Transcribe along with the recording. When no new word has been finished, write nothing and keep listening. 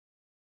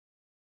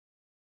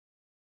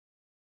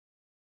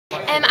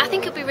I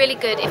think it'd be really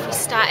good if we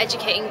start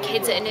educating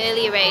kids at an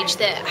earlier age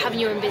that having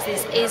your own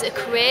business is a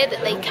career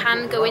that they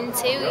can go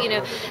into. You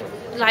know,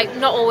 like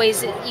not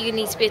always you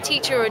need to be a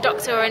teacher or a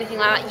doctor or anything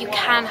like that. You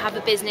can have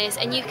a business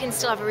and you can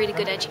still have a really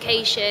good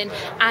education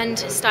and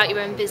start your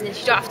own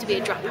business. You don't have to be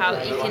a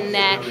dropout. You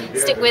can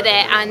stick with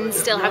it and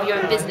still have your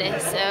own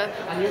business. So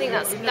I think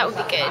that would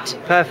be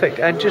good. Perfect.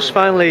 And just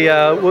finally,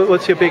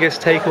 what's your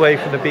biggest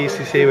takeaway from the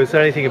BCC? Was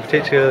there anything in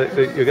particular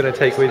that you're going to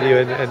take with you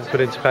and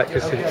put into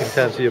practice in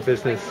terms of your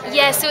business?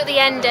 Yeah, so at the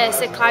end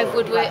Sir Clive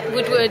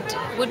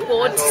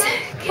Woodward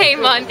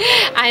came on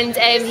and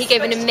he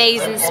gave an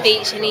amazing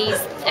speech, and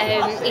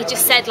he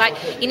just said, like,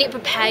 you need to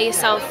prepare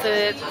yourself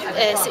for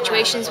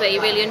situations where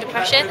you're really under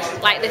pressure,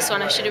 like this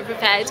one I should have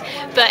prepared,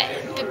 but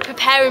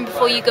preparing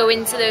before you go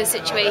into those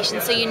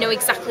situations so you know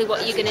exactly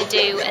what you're going to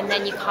do and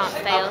then you can't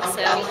fail. So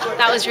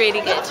that was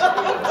really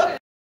good.